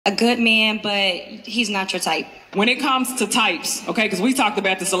A good man, but he's not your type. When it comes to types, okay, because we talked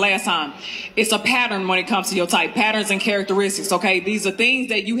about this the last time, it's a pattern when it comes to your type, patterns and characteristics, okay? These are things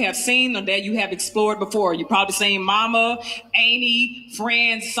that you have seen or that you have explored before. You probably seen mama, auntie,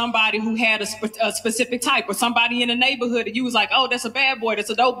 friends, somebody who had a specific type, or somebody in the neighborhood that you was like, oh, that's a bad boy, that's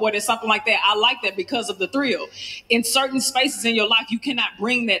a dope boy, that's something like that. I like that because of the thrill. In certain spaces in your life, you cannot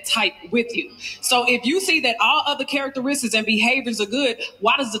bring that type with you. So if you see that all other characteristics and behaviors are good,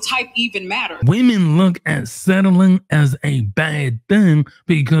 why does the type even matter? Women look at settling as a bad thing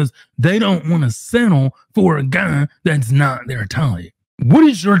because they don't want to settle for a guy that's not their type. What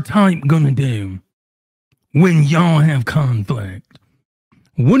is your type gonna do when y'all have conflict?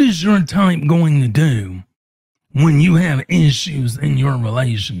 What is your type going to do when you have issues in your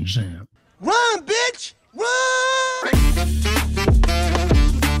relationship? Run, bitch! Run!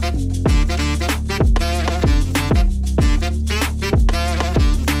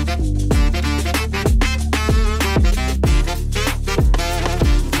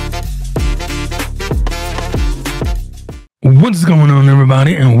 What's going on,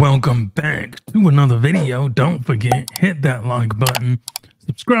 everybody, and welcome back to another video. Don't forget, hit that like button,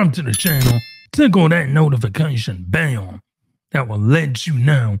 subscribe to the channel, tickle that notification bell. That will let you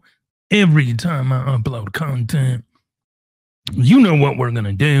know every time I upload content. You know what we're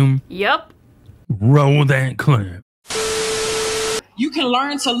gonna do. Yep. Roll that clip. You can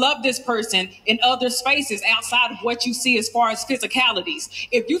learn to love this person in other spaces outside of what you see as far as physicalities.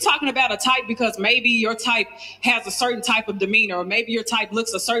 If you're talking about a type because maybe your type has a certain type of demeanor, or maybe your type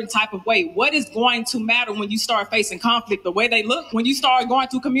looks a certain type of way, what is going to matter when you start facing conflict? The way they look? When you start going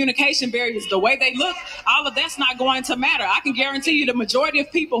through communication barriers, the way they look? All of that's not going to matter. I can guarantee you the majority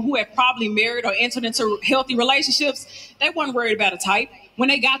of people who have probably married or entered into healthy relationships, they weren't worried about a type. When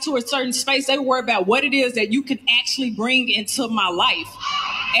they got to a certain space, they were worried about what it is that you can actually bring into my life.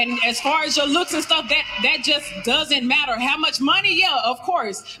 And as far as your looks and stuff, that just doesn't matter. How much money? Yeah, of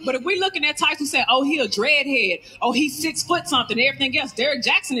course. But if we're looking at types who say, oh, he a dreadhead, oh, he's 6 foot something, everything else. Derek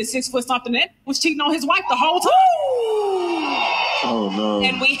Jackson is 6 foot something. That was cheating on his wife the whole time. Oh, no.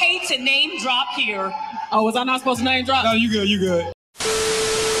 And we hate to name drop here. Oh, was I not supposed to name drop? No, you good, you good.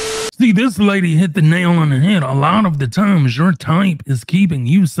 See, this lady hit the nail on the head. A lot of the times, your type is keeping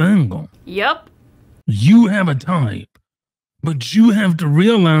you single. Yep. You have a type, but you have to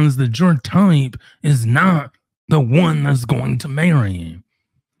realize that your type is not the one that's going to marry you.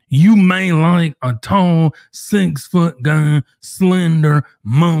 You may like a tall, 6 foot guy, slender,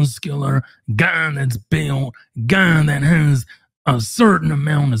 muscular, guy that's built, guy that has a certain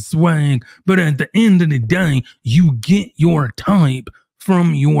amount of swag, but at the end of the day, you get your type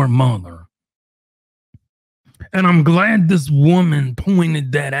from your mother. And I'm glad this woman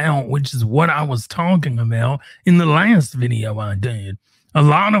pointed that out, which is what I was talking about in the last video I did. A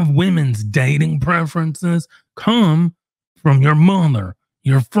lot of women's dating preferences come from your mother,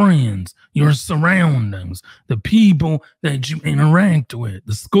 your friends, your surroundings, the people that you interact with,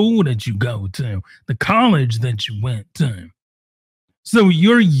 the school that you go to, the college that you went to. So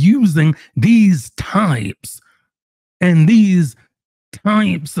you're using these types and these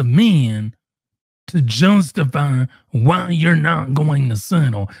types of men to justify why you're not going to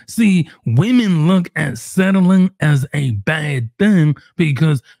settle. See, women look at settling as a bad thing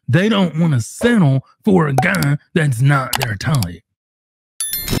because they don't want to settle for a guy that's not their type.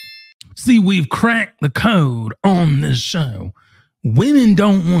 See, we've cracked the code on this show. Women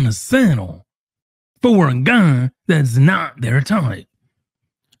don't want to settle for a guy that's not their type.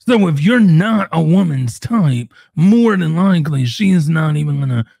 So if you're not a woman's type, more than likely she is not even going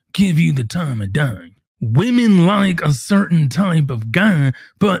to give you the time of day. Women like a certain type of guy,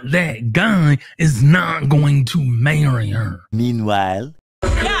 but that guy is not going to marry her. Meanwhile.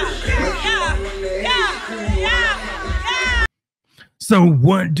 So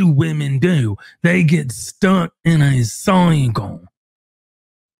what do women do? They get stuck in a cycle.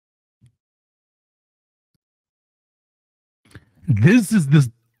 This is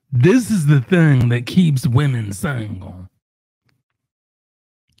the thing that keeps women single.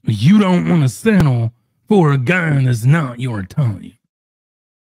 You don't want to settle for a guy that's not your type.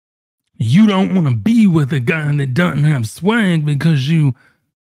 You don't want to be with a guy that doesn't have swag because you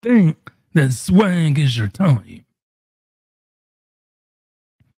think that swag is your type.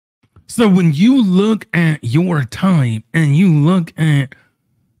 So when you look at your type and you look at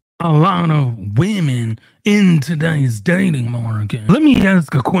a lot of women in today's dating market, let me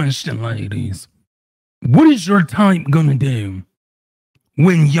ask a question, ladies. What is your type gonna do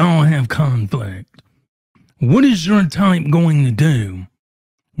when y'all have conflict? What is your type going to do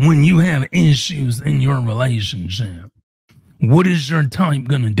when you have issues in your relationship? what is your type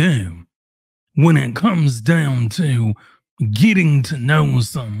gonna do when it comes down to getting to know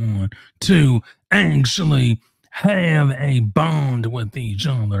someone, to actually have a bond with each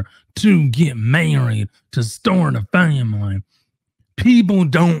other, to get married, to start a family? People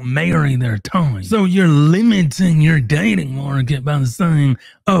don't marry their type. So you're limiting your dating market by saying,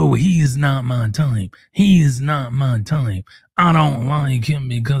 oh, he's not my type. He's not my type. I don't like him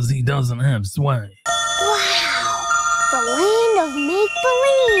because he doesn't have sway. Wow, the land of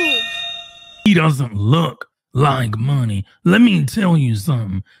make-believe. He doesn't look like money. Let me tell you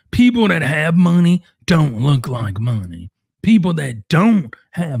something. People that have money don't look like money. People that don't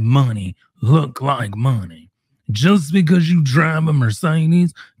have money look like money. Just because you drive a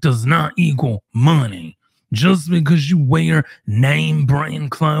Mercedes does not equal money. Just because you wear name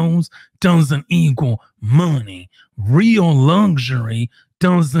brand clothes doesn't equal money. Real luxury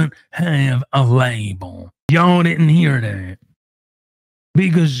doesn't have a label. Y'all didn't hear that.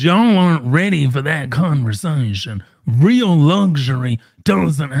 Because y'all aren't ready for that conversation. Real luxury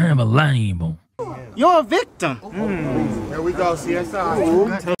doesn't have a label. You're a victim. There we go,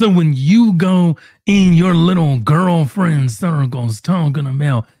 CSI. So when you go in your little girlfriend circles talking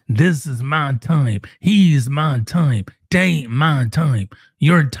about this is my type, he's my type, date my type,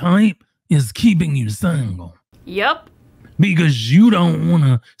 your type is keeping you single. Yep. Because you don't want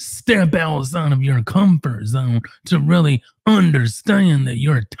to step outside of your comfort zone to really understand that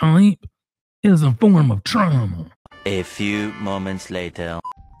your type is a form of trauma. A few moments later.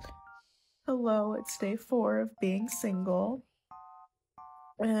 Hello, it's day 4 of being single,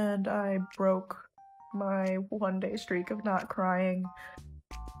 and I broke my 1-day streak of not crying,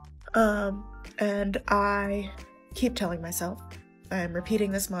 and I keep telling myself, I am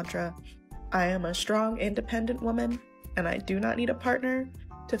repeating this mantra, I am a strong, independent woman, and I do not need a partner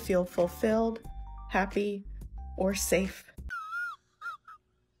to feel fulfilled, happy, or safe.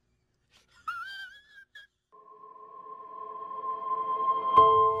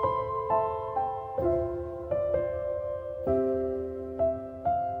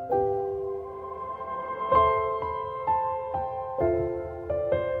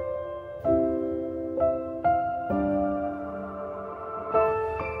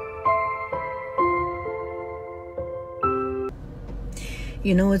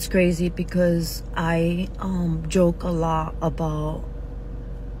 You know, it's crazy because I joke a lot about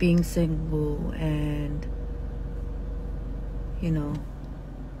being single and, you know,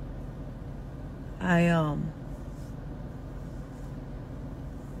 I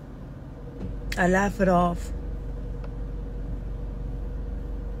laugh it off.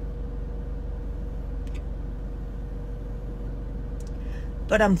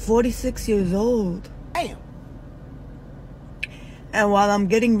 But I'm 46 years old. Damn. And while I'm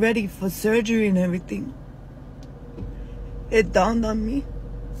getting ready for surgery and everything, it dawned on me.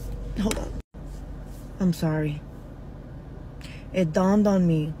 Hold on. I'm sorry. It dawned on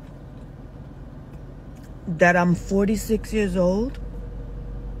me that I'm 46 years old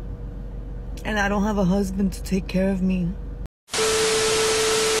and I don't have a husband to take care of me.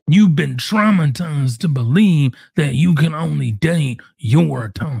 You've been traumatized to believe that you can only date your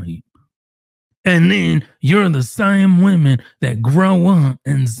type. And then you're the same women that grow up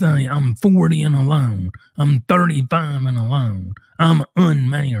and say, I'm 40 and alone. I'm 35 and alone. I'm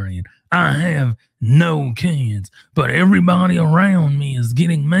unmarried. I have no kids. But everybody around me is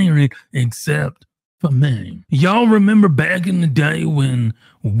getting married except for me. Y'all remember back in the day when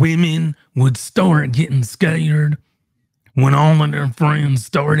women would start getting scared? When all of their friends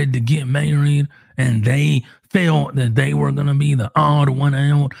started to get married and they felt that they were going to be the odd one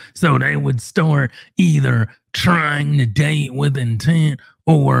out, so they would start either trying to date with intent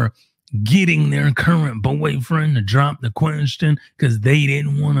or getting their current boyfriend to drop the question because they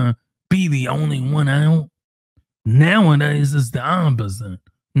didn't want to be the only one out. Nowadays, it's the opposite.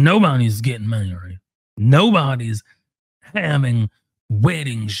 Nobody's getting married. Nobody's having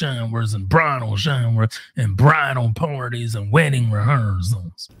wedding showers and bridal showers and bridal parties and wedding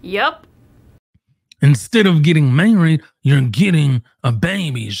rehearsals. Yep. Instead of getting married, you're getting a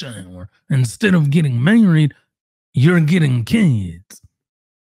baby shower. Instead of getting married, you're getting kids.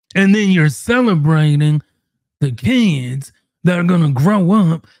 And then you're celebrating the kids that are going to grow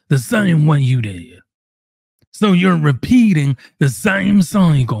up the same way you did. So you're repeating the same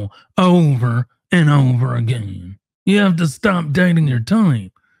cycle over and over again. You have to stop dating your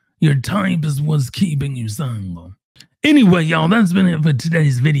type. Your type is what's keeping you single. Anyway, y'all, that's been it for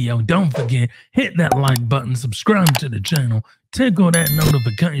today's video. Don't forget, hit that like button, subscribe to the channel, tickle that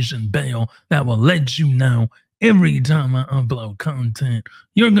notification bell that will let you know every time I upload content.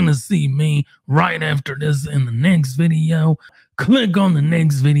 You're going to see me right after this in the next video. Click on the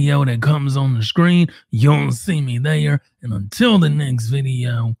next video that comes on the screen. You'll see me there. And until the next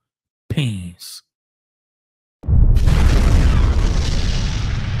video, peace.